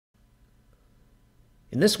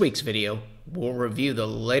In this week's video, we'll review the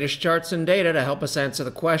latest charts and data to help us answer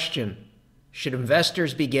the question, should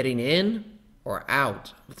investors be getting in or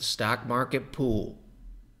out of the stock market pool?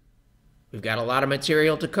 We've got a lot of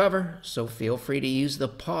material to cover, so feel free to use the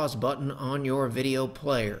pause button on your video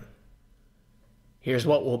player. Here's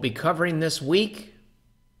what we'll be covering this week.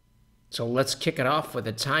 So let's kick it off with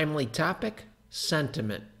a timely topic,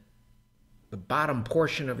 sentiment. The bottom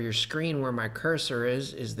portion of your screen where my cursor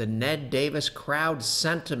is the Ned Davis Crowd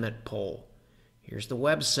Sentiment Poll. Here's the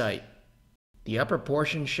website. The upper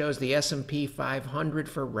portion shows the S&P 500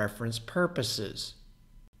 for reference purposes.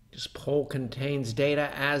 This poll contains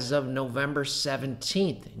data as of November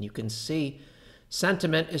 17th, and you can see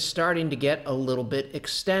sentiment is starting to get a little bit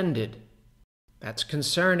extended. That's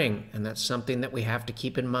concerning, and that's something that we have to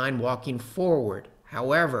keep in mind walking forward.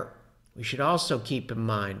 However, we should also keep in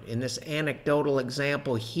mind, in this anecdotal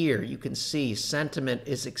example here, you can see sentiment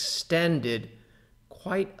is extended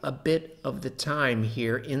quite a bit of the time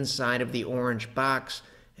here inside of the orange box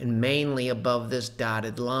and mainly above this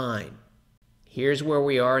dotted line. Here's where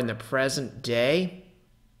we are in the present day,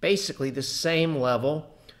 basically the same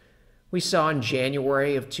level we saw in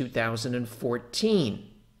January of 2014.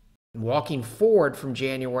 Walking forward from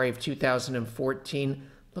January of 2014,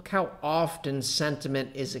 look how often sentiment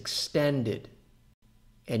is extended.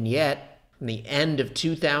 And yet, from the end of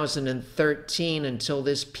 2013 until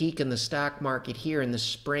this peak in the stock market here in the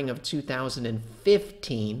spring of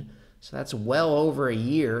 2015, so that's well over a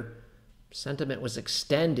year, sentiment was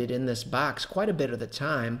extended in this box quite a bit of the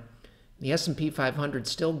time. The S&P 500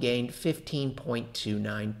 still gained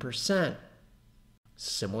 15.29%.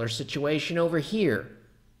 Similar situation over here.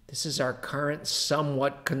 This is our current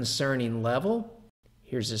somewhat concerning level.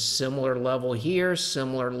 Here's a similar level here,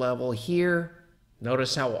 similar level here.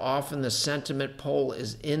 Notice how often the sentiment poll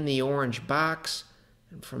is in the orange box.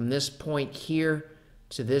 And from this point here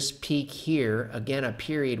to this peak here, again, a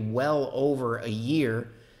period well over a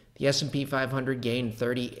year, the S&P 500 gained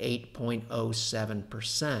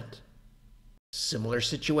 38.07%. Similar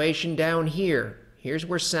situation down here. Here's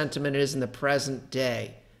where sentiment is in the present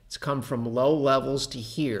day. It's come from low levels to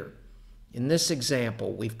here. In this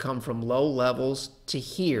example, we've come from low levels to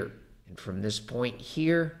here. And from this point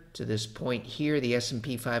here to this point here, the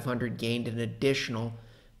S&P 500 gained an additional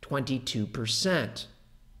 22%.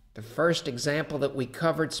 The first example that we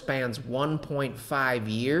covered spans 1.5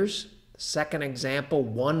 years. The second example,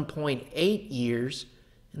 1.8 years.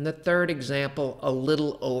 And the third example, a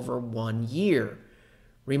little over 1 year.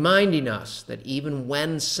 Reminding us that even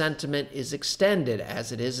when sentiment is extended,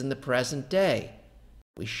 as it is in the present day,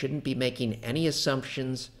 we shouldn't be making any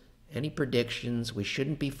assumptions, any predictions, we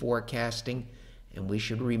shouldn't be forecasting, and we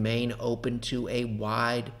should remain open to a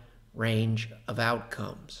wide range of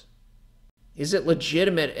outcomes. Is it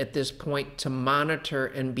legitimate at this point to monitor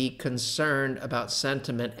and be concerned about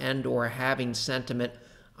sentiment and or having sentiment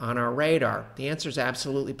on our radar? The answer is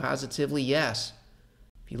absolutely positively yes.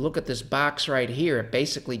 If you look at this box right here, it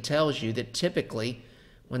basically tells you that typically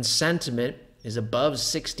when sentiment is above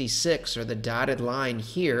 66, or the dotted line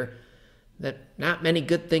here, that not many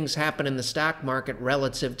good things happen in the stock market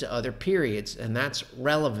relative to other periods, and that's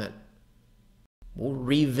relevant. We'll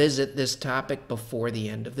revisit this topic before the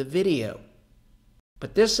end of the video.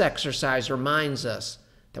 But this exercise reminds us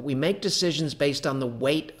that we make decisions based on the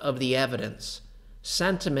weight of the evidence.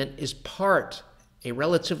 Sentiment is part, a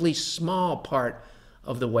relatively small part,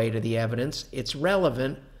 of the weight of the evidence. It's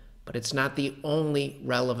relevant, but it's not the only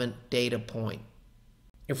relevant data point.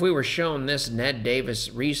 If we were shown this Ned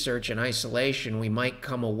Davis research in isolation, we might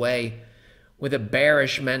come away with a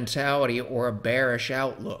bearish mentality or a bearish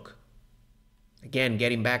outlook. Again,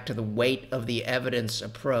 getting back to the weight of the evidence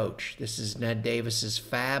approach, this is Ned Davis's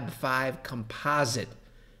Fab 5 composite,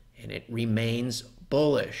 and it remains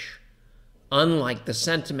bullish. Unlike the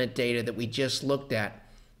sentiment data that we just looked at,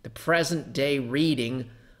 the present day reading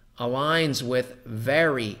aligns with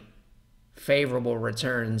very favorable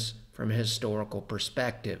returns from a historical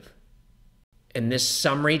perspective. And this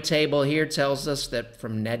summary table here tells us that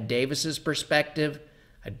from Ned Davis's perspective,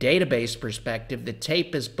 a database perspective, the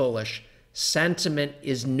tape is bullish, sentiment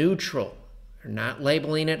is neutral. They're not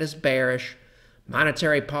labeling it as bearish,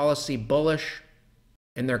 monetary policy bullish,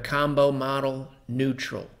 and their combo model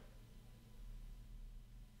neutral.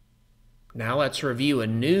 Now let's review a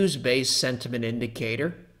news-based sentiment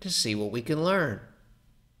indicator to see what we can learn.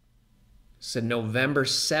 It's a November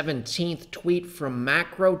 17th tweet from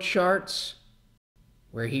Macro Charts,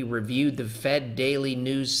 where he reviewed the Fed Daily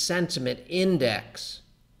News Sentiment Index.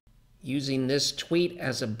 Using this tweet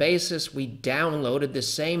as a basis, we downloaded the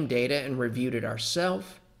same data and reviewed it ourselves.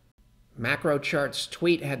 Macro Charts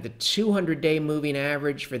tweet had the 200-day moving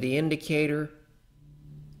average for the indicator.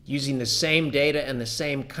 Using the same data and the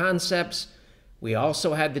same concepts, we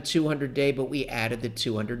also had the 200-day, but we added the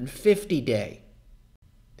 250-day.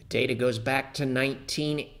 The data goes back to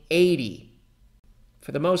 1980.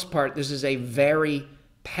 For the most part, this is a very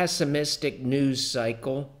pessimistic news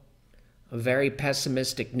cycle. A very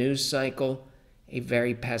pessimistic news cycle. A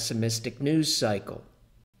very pessimistic news cycle.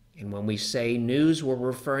 And when we say news, we're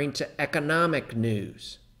referring to economic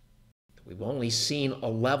news. We've only seen a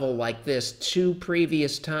level like this 2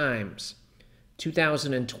 previous times,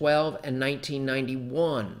 2012 and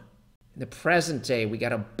 1991. In the present day, we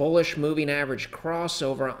got a bullish moving average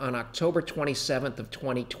crossover on October 27th of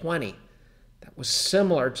 2020. That was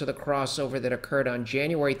similar to the crossover that occurred on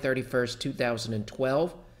January 31st,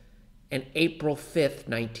 2012 and April 5th,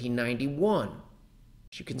 1991.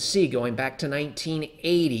 As you can see, going back to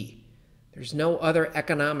 1980, there's no other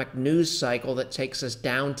economic news cycle that takes us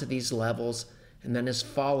down to these levels and then is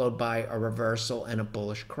followed by a reversal and a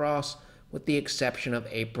bullish cross, with the exception of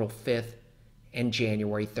April 5th and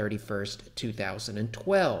January 31st,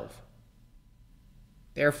 2012.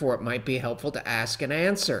 Therefore, it might be helpful to ask and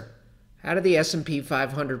answer, how did the S&P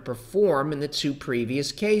 500 perform in the 2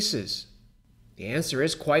 previous cases? The answer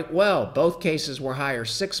is quite well. Both cases were higher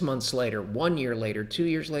 6 months later, 1 year later, 2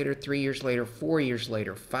 years later, 3 years later, 4 years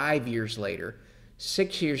later, 5 years later,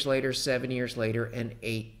 6 years later, 7 years later, and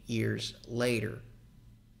 8 years later.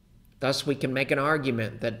 Thus, we can make an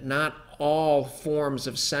argument that not all forms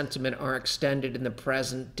of sentiment are extended in the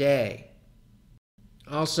present day.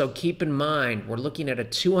 Also, keep in mind, we're looking at a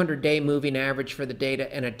 200-day moving average for the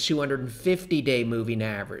data and a 250-day moving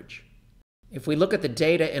average. If we look at the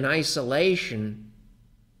data in isolation,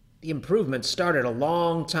 the improvement started a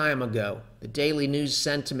long time ago. The Daily News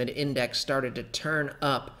Sentiment Index started to turn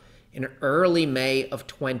up in early May of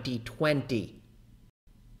 2020.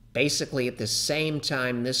 Basically at the same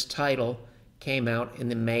time this title came out in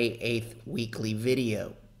the May 8th weekly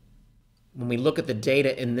video. When we look at the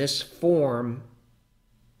data in this form,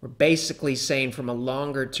 we're basically saying from a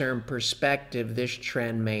longer-term perspective, this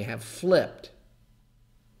trend may have flipped.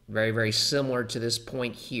 Very, very similar to this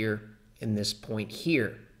point here and this point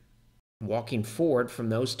here. Walking forward from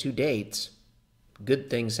those 2 dates, good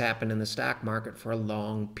things happen in the stock market for a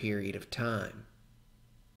long period of time.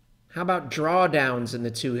 How about drawdowns in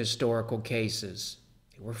the 2 historical cases?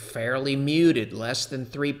 They were fairly muted, less than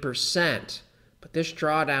 3%, but this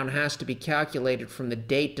drawdown has to be calculated from the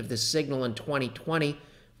date of the signal in 2020,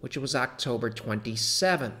 which was October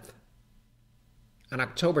 27th. On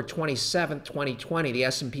October 27, 2020, the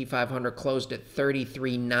S&P 500 closed at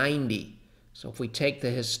 3390. So if we take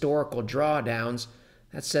the historical drawdowns,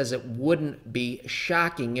 that says it wouldn't be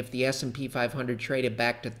shocking if the S&P 500 traded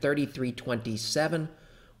back to 3327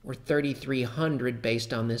 or 3300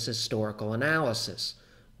 based on this historical analysis.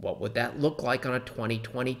 What would that look like on a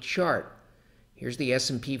 2020 chart? Here's the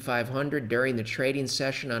S&P 500 during the trading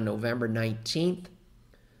session on November 19th.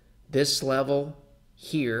 This level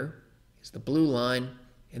here is the blue line,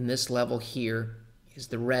 and this level here is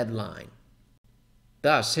the red line.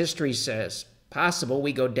 Thus, history says, possible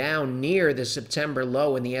we go down near the September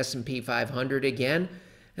low in the S&P 500 again,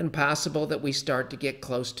 and possible that we start to get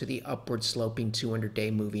close to the upward sloping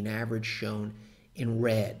 200-day moving average shown in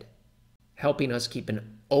red, helping us keep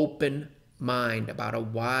an open mind about a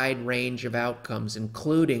wide range of outcomes,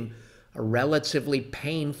 including a relatively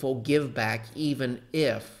painful giveback even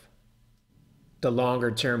if the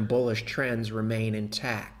longer-term bullish trends remain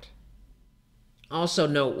intact. Also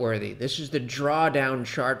noteworthy, this is the drawdown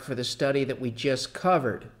chart for the study that we just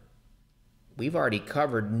covered. We've already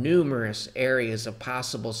covered numerous areas of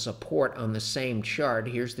possible support on the same chart.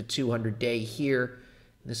 Here's the 200-day here.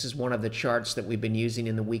 This is one of the charts that we've been using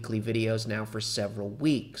in the weekly videos now for several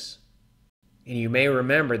weeks. And you may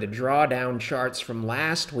remember the drawdown charts from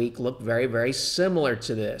last week look very, very similar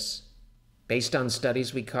to this. Based on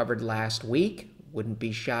studies we covered last week, wouldn't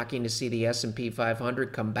be shocking to see the S&P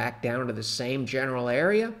 500 come back down to the same general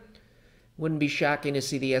area. Wouldn't be shocking to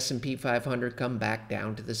see the S&P 500 come back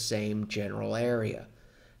down to the same general area.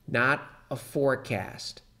 Not a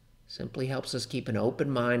forecast. Simply helps us keep an open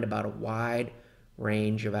mind about a wide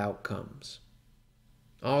range of outcomes.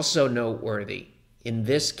 Also noteworthy, in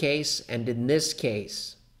this case and in this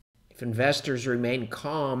case, if investors remain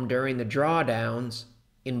calm during the drawdowns,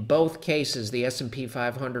 in both cases, the S&P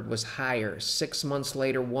 500 was higher 6 months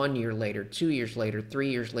later, 1 year later, 2 years later,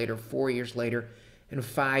 3 years later, 4 years later, and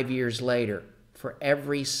 5 years later for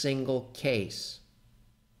every single case.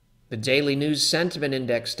 The Daily News Sentiment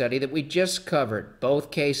Index study that we just covered, both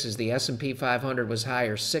cases, the S&P 500 was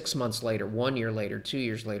higher 6 months later, 1 year later, 2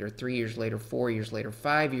 years later, 3 years later, 4 years later,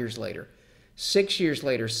 5 years later, 6 years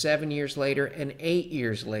later, 7 years later, and 8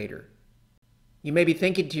 years later. You may be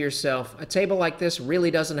thinking to yourself, a table like this really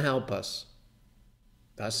doesn't help us.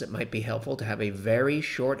 Thus, it might be helpful to have a very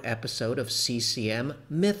short episode of CCM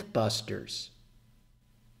Mythbusters.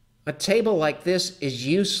 A table like this is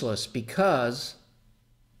useless because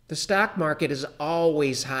the stock market is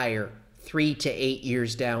always higher 3 to 8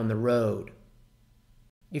 years down the road.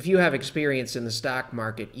 If you have experience in the stock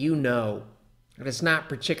market, you know that it's not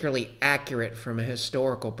particularly accurate from a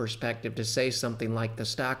historical perspective to say something like the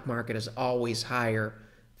stock market is always higher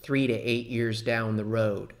 3 to 8 years down the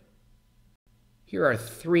road. Here are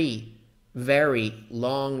 3 very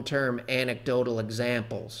long-term anecdotal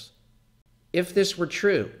examples. If this were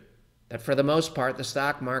true, that for the most part the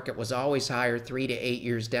stock market was always higher 3 to 8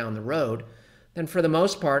 years down the road, then for the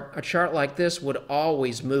most part a chart like this would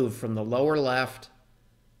always move from the lower left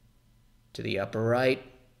to the upper right,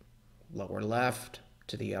 lower left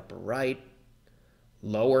to the upper right,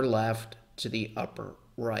 lower left to the upper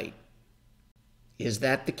right. Is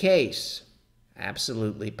that the case?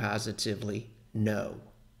 Absolutely, positively, no.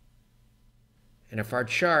 And if our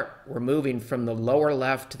chart were moving from the lower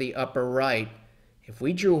left to the upper right, if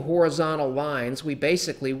we drew horizontal lines, we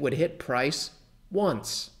basically would hit price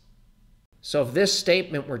once. So if this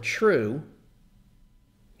statement were true,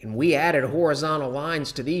 and we added horizontal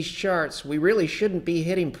lines to these charts, we really shouldn't be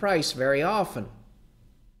hitting price very often.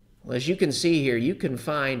 Well, as you can see here, you can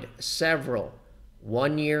find several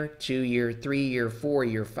 1 year, 2 year, 3 year, 4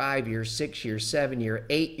 year, 5 year, 6 year, 7 year,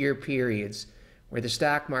 8 year periods where the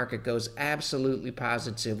stock market goes absolutely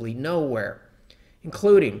positively nowhere,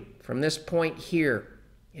 including from this point here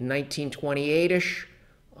in 1928-ish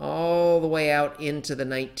all the way out into the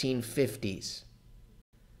 1950s.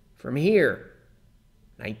 From here,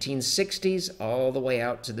 1960s all the way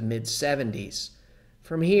out to the mid-70s.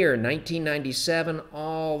 From here, 1997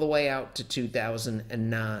 all the way out to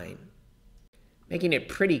 2009. Making it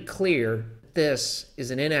pretty clear this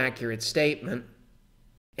is an inaccurate statement,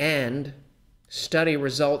 and study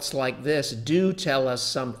results like this do tell us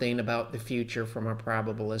something about the future from a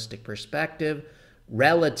probabilistic perspective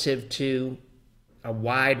relative to a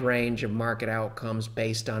wide range of market outcomes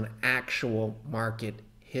based on actual market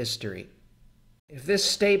history. If this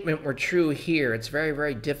statement were true here, it's very,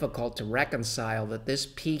 very difficult to reconcile that this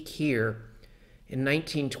peak here in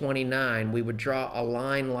 1929, we would draw a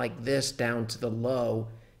line like this down to the low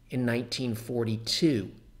in 1942.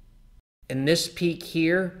 And this peak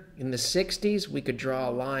here in the 60s, we could draw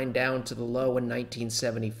a line down to the low in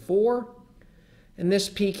 1974. And this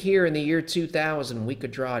peak here in the year 2000, we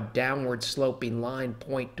could draw a downward sloping line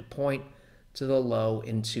point to point to the low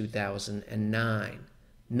in 2009.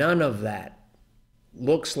 None of that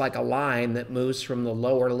looks like a line that moves from the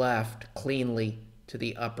lower left cleanly to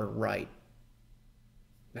the upper right.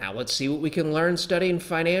 Now let's see what we can learn studying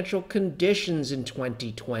financial conditions in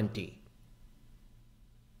 2020.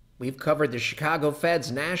 We've covered the Chicago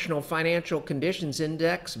Fed's National Financial Conditions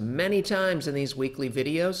Index many times in these weekly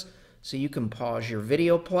videos, so you can pause your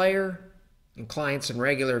video player. And clients and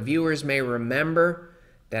regular viewers may remember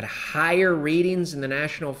that higher readings in the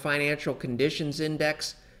National Financial Conditions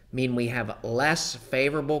Index mean we have less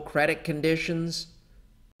favorable credit conditions,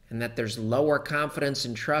 and that there's lower confidence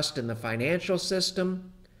and trust in the financial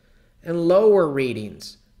system. And lower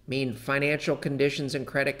readings mean financial conditions and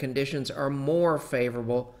credit conditions are more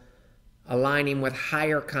favorable, aligning with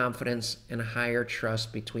higher confidence and higher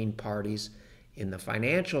trust between parties in the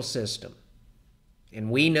financial system.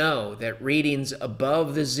 And we know that readings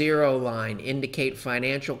above the zero line indicate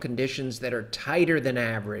financial conditions that are tighter than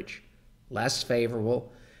average, less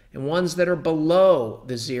favorable, and ones that are below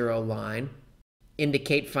the zero line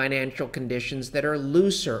indicate financial conditions that are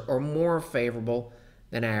looser or more favorable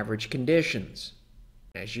than average conditions.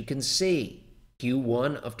 As you can see,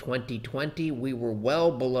 Q1 of 2020, we were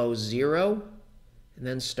well below zero and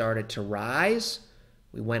then started to rise.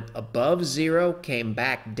 We went above zero, came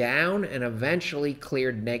back down, and eventually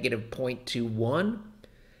cleared negative 0.21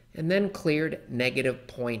 and then cleared negative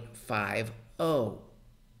 0.50.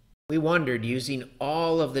 We wondered, using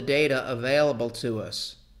all of the data available to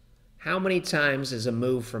us, how many times has a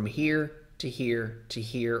move from here to here to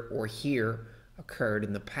here or here occurred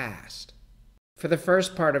in the past? For the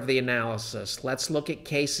first part of the analysis, let's look at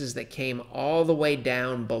cases that came all the way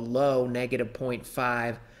down below negative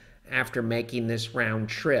 0.5 after making this round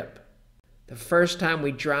trip. The first time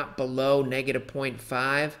we dropped below negative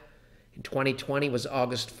 0.5 in 2020 was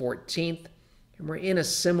August 14th, and we're in a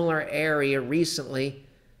similar area recently,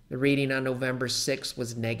 The reading on November 6th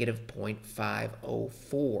was negative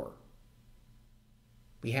 0.504.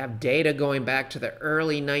 We have data going back to the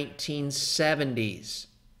early 1970s. In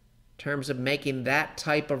terms of making that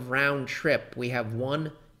type of round trip, we have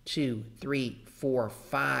 1, 2, 3, 4,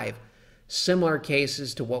 5 similar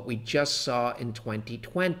cases to what we just saw in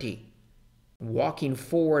 2020. Walking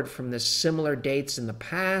forward from the similar dates in the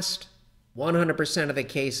past, 100% of the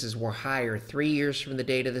cases were higher 3 years from the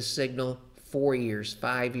date of the signal, 4 years,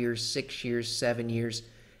 5 years, 6 years, 7 years,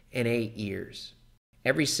 and 8 years.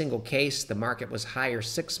 Every single case, the market was higher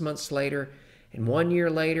 6 months later, and 1 year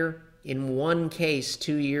later, in one case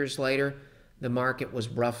 2 years later, the market was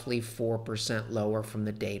roughly 4% lower from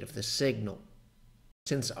the date of the signal.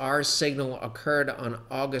 Since our signal occurred on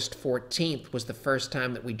August 14th was the first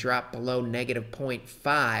time that we dropped below negative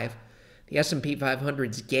 0.5, the S&P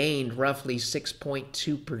 500's gained roughly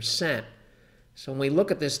 6.2%. So when we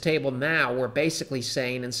look at this table now, we're basically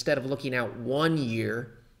saying instead of looking out 1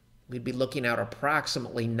 year, we'd be looking out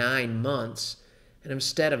approximately 9 months. And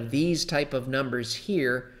instead of these type of numbers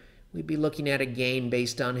here, we'd be looking at a gain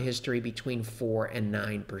based on history between 4 and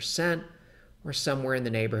 9%, or somewhere in the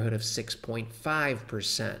neighborhood of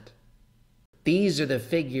 6.5%. These are the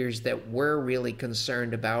figures that we're really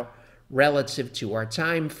concerned about relative to our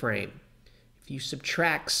time frame. If you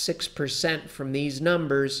subtract 6% from these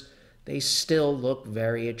numbers, they still look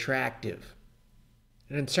very attractive.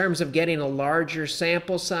 And in terms of getting a larger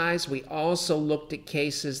sample size, we also looked at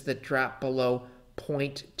cases that dropped below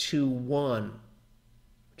 0.21,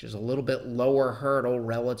 which is a little bit lower hurdle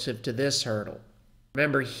relative to this hurdle.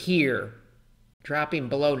 Remember here, dropping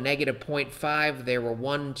below negative 0.5, there were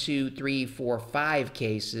 1, 2, 3, 4, 5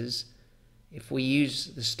 cases. If we use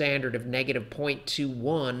the standard of negative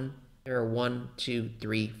 0.21, there are 1, 2,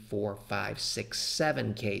 3, 4, 5, 6,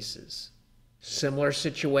 7 cases. Similar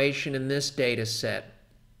situation in this data set.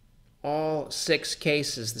 All 6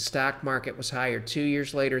 cases, the stock market was higher 2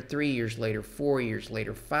 years later, 3 years later, 4 years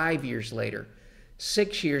later, 5 years later,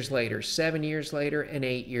 6 years later, 7 years later, and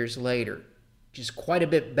 8 years later, which is quite a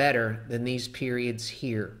bit better than these periods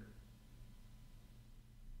here.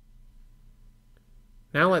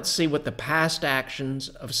 Now let's see what the past actions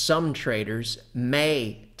of some traders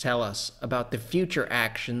may tell us about the future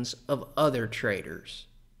actions of other traders.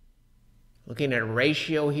 Looking at a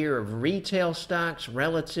ratio here of retail stocks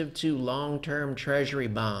relative to long-term treasury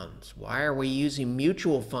bonds. Why are we using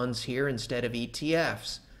mutual funds here instead of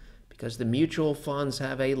ETFs? Because the mutual funds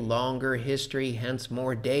have a longer history, hence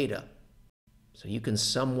more data. So you can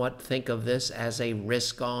somewhat think of this as a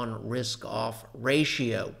risk-on, risk-off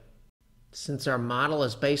ratio. Since our model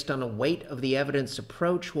is based on a weight of the evidence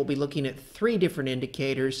approach, we'll be looking at 3 different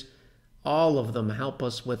indicators. All of them help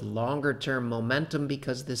us with longer-term momentum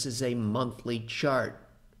because this is a monthly chart.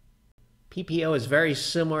 PPO is very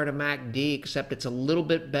similar to MACD, except it's a little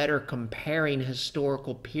bit better comparing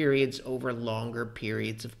historical periods over longer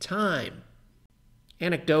periods of time.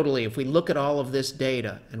 Anecdotally, if we look at all of this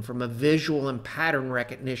data, and from a visual and pattern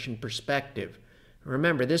recognition perspective,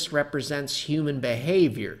 remember this represents human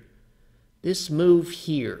behavior. This move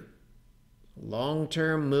here,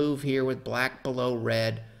 long-term move here with black below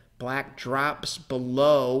red, black drops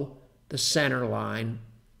below the center line.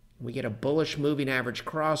 We get a bullish moving average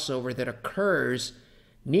crossover that occurs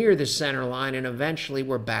near the center line, and eventually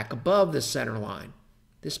we're back above the center line.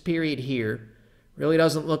 This period here really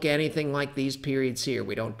doesn't look anything like these periods here.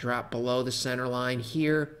 We don't drop below the center line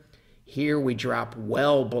here. Here we drop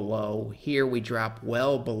well below. Here we drop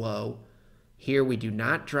well below. Here we do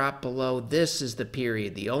not drop below. This is the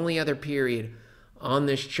period, the only other period on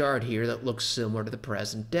this chart here that looks similar to the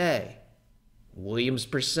present day. Williams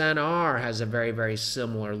percent R has a very, very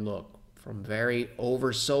similar look from very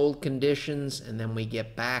oversold conditions, and then we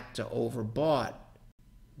get back to overbought.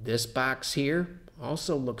 This box here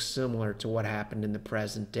also looks similar to what happened in the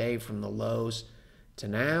present day from the lows to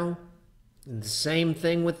now. And the same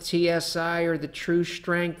thing with TSI or the True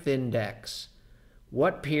Strength Index.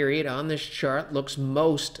 What period on this chart looks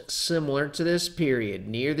most similar to this period?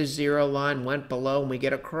 Near the zero line, went below, and we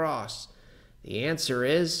get a cross. The answer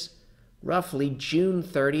is roughly June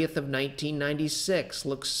 30th of 1996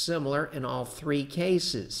 looks similar in all 3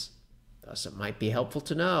 cases. Thus, it might be helpful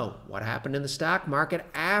to know what happened in the stock market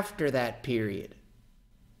after that period.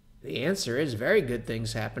 The answer is very good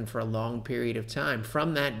things happened for a long period of time.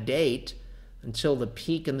 From that date until the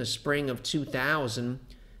peak in the spring of 2000,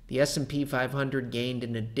 the S&P 500 gained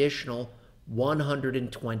an additional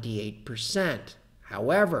 128%.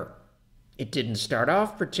 However, it didn't start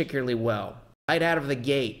off particularly well. Right out of the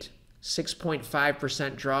gate, 6.5%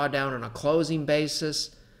 drawdown on a closing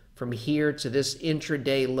basis. From here to this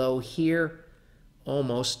intraday low here,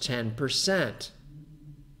 almost 10%,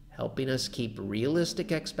 helping us keep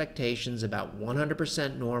realistic expectations about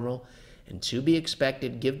 100% normal and to be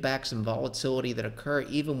expected givebacks and volatility that occur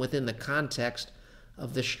even within the context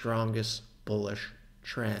of the strongest bullish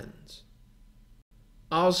trends.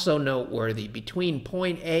 Also noteworthy, between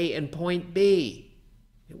point A and point B,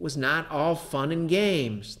 it was not all fun and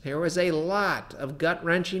games. There was a lot of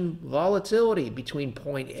gut-wrenching volatility between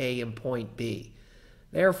point A and point B.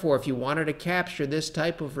 Therefore, if you wanted to capture this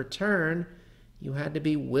type of return, you had to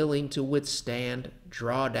be willing to withstand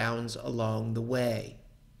drawdowns along the way.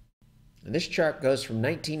 And this chart goes from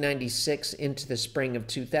 1996 into the spring of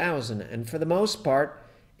 2000, and for the most part,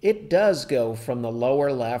 it does go from the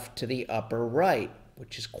lower left to the upper right,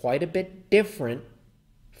 which is quite a bit different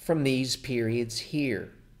from these periods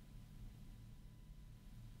here.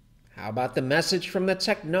 How about the message from the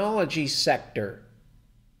technology sector?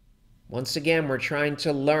 Once again, we're trying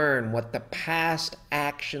to learn what the past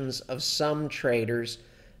actions of some traders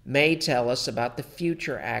may tell us about the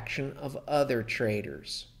future action of other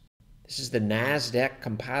traders. This is the NASDAQ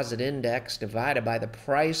Composite Index divided by the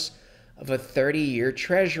price of a 30-year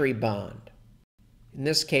Treasury bond. In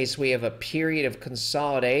this case, we have a period of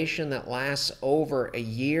consolidation that lasts over a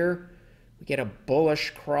year. We get a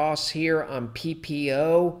bullish cross here on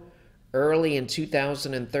PPO early in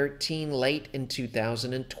 2013, late in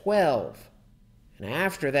 2012. And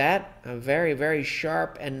after that, a very, very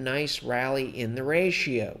sharp and nice rally in the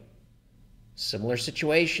ratio. Similar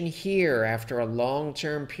situation here after a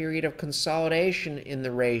long-term period of consolidation in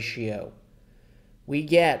the ratio. We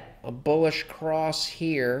get a bullish cross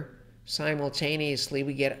here. Simultaneously,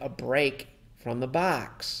 we get a break from the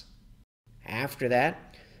box. After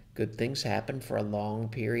that, good things happen for a long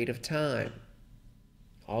period of time.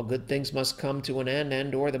 All good things must come to an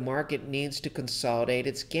end or the market needs to consolidate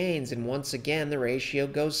its gains. And once again, the ratio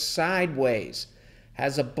goes sideways,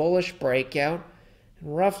 has a bullish breakout,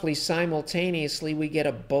 and roughly simultaneously, we get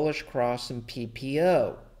a bullish cross in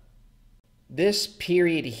PPO. This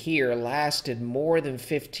period here lasted more than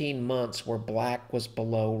 15 months where black was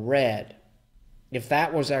below red. If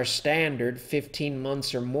that was our standard, 15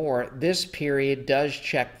 months or more, this period does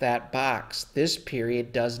check that box. This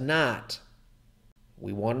period does not.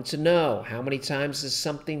 We wanted to know how many times has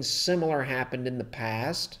something similar happened in the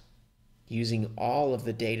past? Using all of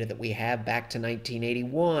the data that we have back to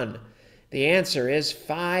 1981, the answer is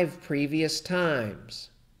 5 previous times.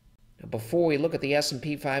 Now, before we look at the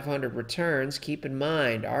S&P 500 returns, keep in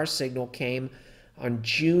mind our signal came on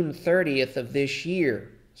June 30th of this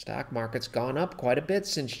year. Stock market's gone up quite a bit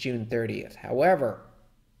since June 30th. However,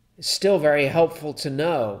 it's still very helpful to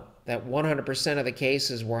know that 100% of the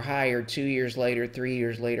cases were higher 2 years later, 3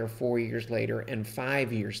 years later, 4 years later, and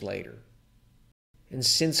 5 years later. And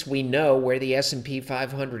since we know where the S&P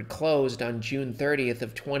 500 closed on June 30th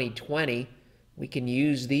of 2020, we can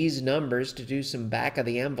use these numbers to do some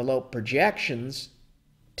back-of-the-envelope projections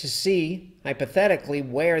to see, hypothetically,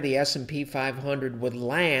 where the S&P 500 would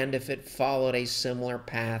land if it followed a similar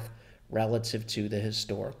path relative to the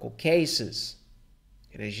historical cases.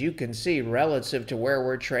 And as you can see, relative to where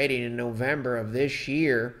we're trading in November of this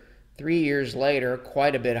year, 3 years later,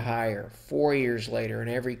 quite a bit higher. 4 years later, in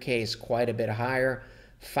every case, quite a bit higher.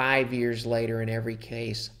 5 years later, in every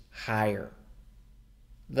case, higher.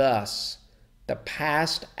 Thus, the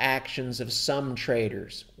past actions of some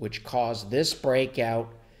traders, which caused this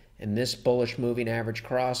breakout and this bullish moving average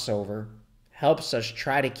crossover, helps us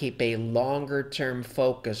try to keep a longer-term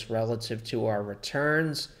focus relative to our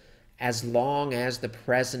returns as long as the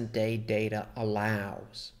present-day data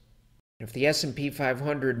allows. If the S&P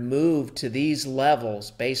 500 moved to these levels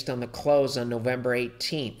based on the close on November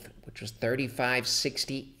 18th, which was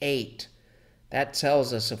 3568, that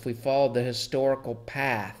tells us if we followed the historical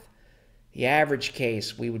path, the average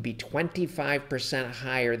case, we would be 25%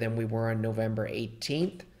 higher than we were on November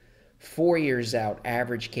 18th. 4 years out,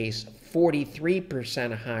 average case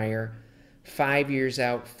 43% higher. 5 years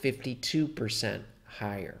out, 52%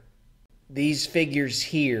 higher. These figures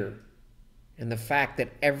here and the fact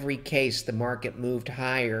that every case the market moved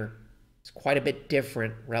higher is quite a bit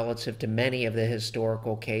different relative to many of the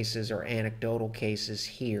historical cases or anecdotal cases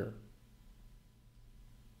here.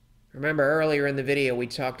 Remember earlier in the video we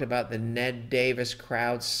talked about the Ned Davis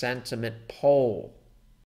crowd sentiment poll.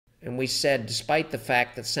 And we said despite the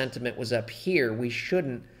fact that sentiment was up here, we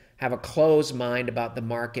shouldn't have a closed mind about the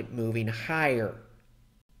market moving higher.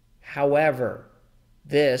 However,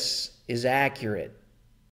 this is accurate.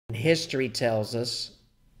 And history tells us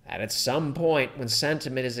that at some point when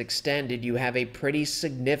sentiment is extended, you have a pretty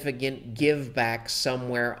significant give back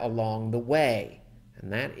somewhere along the way.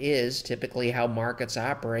 and that is typically how markets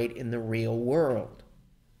operate in the real world.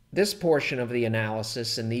 This portion of the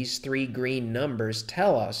analysis and these three green numbers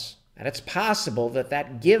tell us that it's possible that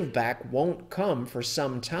that give back won't come for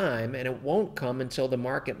some time, and it won't come until the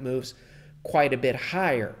market moves quite a bit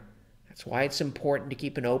higher. That's why it's important to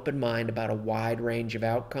keep an open mind about a wide range of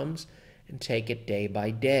outcomes and take it day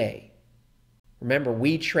by day. Remember,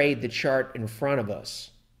 we trade the chart in front of us.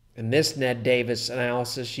 And this Ned Davis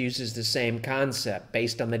analysis uses the same concept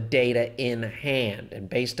based on the data in hand. And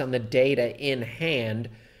based on the data in hand,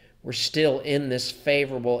 we're still in this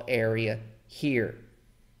favorable area here.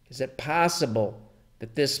 Is it possible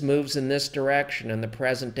that this moves in this direction and the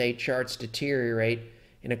present day charts deteriorate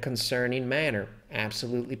in a concerning manner?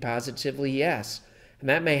 Absolutely, positively, yes. And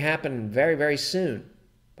that may happen very, very soon,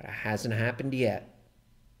 but it hasn't happened yet.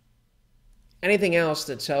 Anything else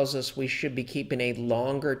that tells us we should be keeping a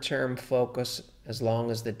longer-term focus as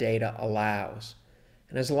long as the data allows.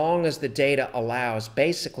 And as long as the data allows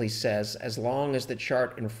basically says as long as the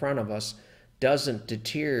chart in front of us doesn't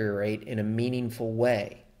deteriorate in a meaningful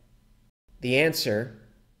way. The answer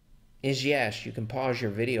is yes. You can pause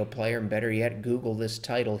your video player and better yet Google this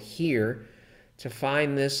title here to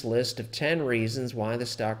find this list of 10 reasons why the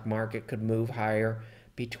stock market could move higher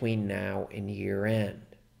between now and year end.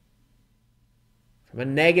 From a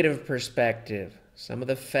negative perspective, some of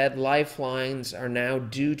the Fed lifelines are now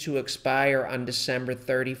due to expire on December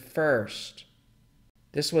 31st.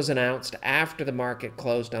 This was announced after the market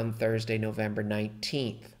closed on Thursday, November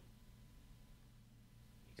 19th.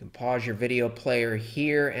 You can pause your video player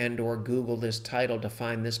here and/or Google this title to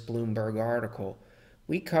find this Bloomberg article.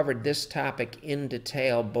 We covered this topic in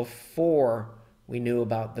detail before we knew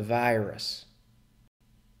about the virus.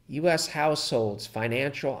 U.S. households'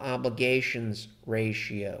 financial obligations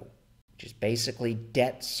ratio, which is basically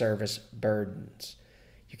debt service burdens.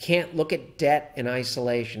 You can't look at debt in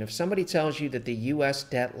isolation. If somebody tells you that the U.S.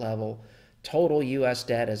 debt level, total U.S.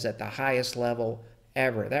 debt, is at the highest level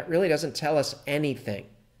ever, that really doesn't tell us anything.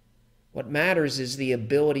 What matters is the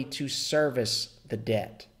ability to service the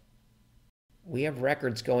debt. We have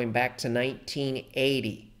records going back to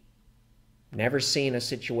 1980. Never seen a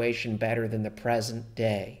situation better than the present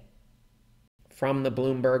day. From the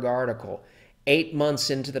Bloomberg article, 8 months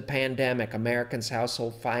into the pandemic, Americans'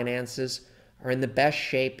 household finances are in the best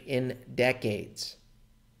shape in decades.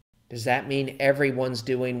 Does that mean everyone's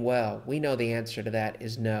doing well? We know the answer to that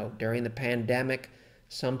is no. During the pandemic,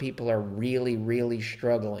 some people are really, really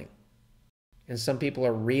struggling. And some people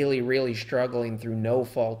are really, really struggling through no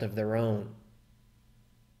fault of their own.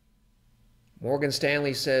 Morgan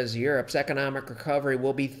Stanley says Europe's economic recovery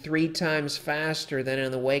will be 3 times faster than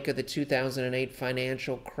in the wake of the 2008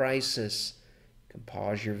 financial crisis. You can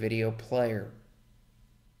pause your video player.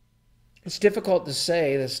 It's difficult to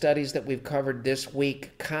say. The studies that we've covered this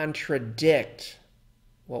week contradict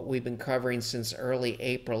what we've been covering since early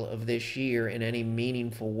April of this year in any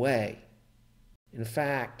meaningful way. In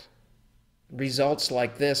fact, results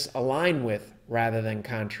like this align with rather than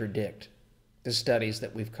contradict the studies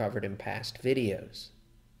that we've covered in past videos.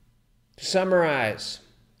 To summarize,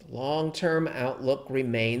 the long-term outlook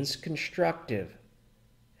remains constructive,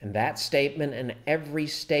 and that statement and every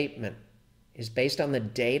statement is based on the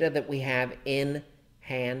data that we have in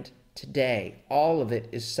hand today. All of it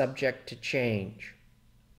is subject to change.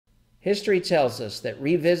 History tells us that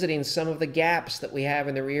revisiting some of the gaps that we have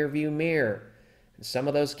in the rearview mirror, and some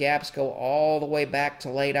of those gaps go all the way back to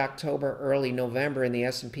late October, early November in the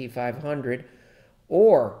S&P 500,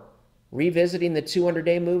 or revisiting the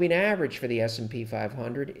 200-day moving average for the S&P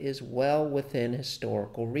 500 is well within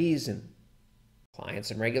historical reason. Clients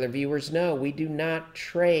and regular viewers know we do not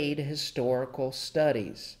trade historical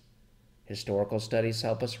studies. Historical studies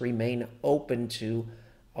help us remain open to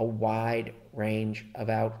a wide range of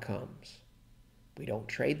outcomes. We don't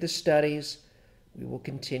trade the studies. We will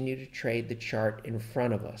continue to trade the chart in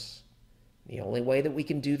front of us. The only way that we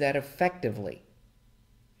can do that effectively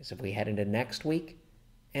is if we head into next week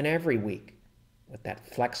and every week with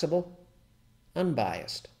that flexible,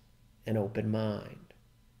 unbiased, and open mind.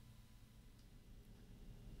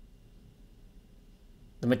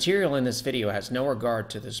 The material in this video has no regard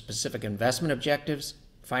to the specific investment objectives,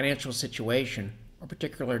 financial situation, or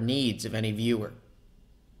particular needs of any viewer.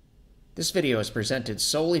 This video is presented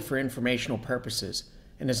solely for informational purposes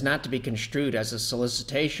and is not to be construed as a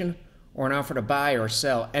solicitation or an offer to buy or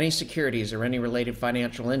sell any securities or any related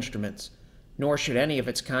financial instruments, nor should any of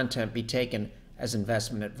its content be taken as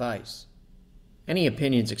investment advice. Any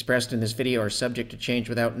opinions expressed in this video are subject to change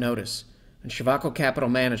without notice, and Shavaco Capital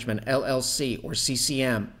Management, LLC, or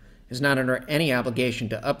CCM, is not under any obligation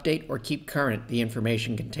to update or keep current the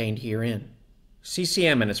information contained herein.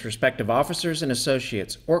 CCM and its respective officers and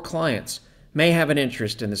associates or clients may have an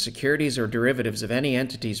interest in the securities or derivatives of any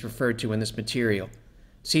entities referred to in this material.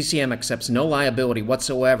 CCM accepts no liability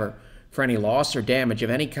whatsoever for any loss or damage of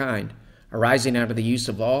any kind arising out of the use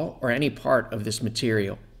of all or any part of this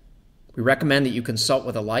material. We recommend that you consult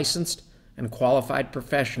with a licensed and qualified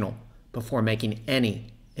professional before making any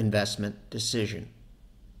investment decision.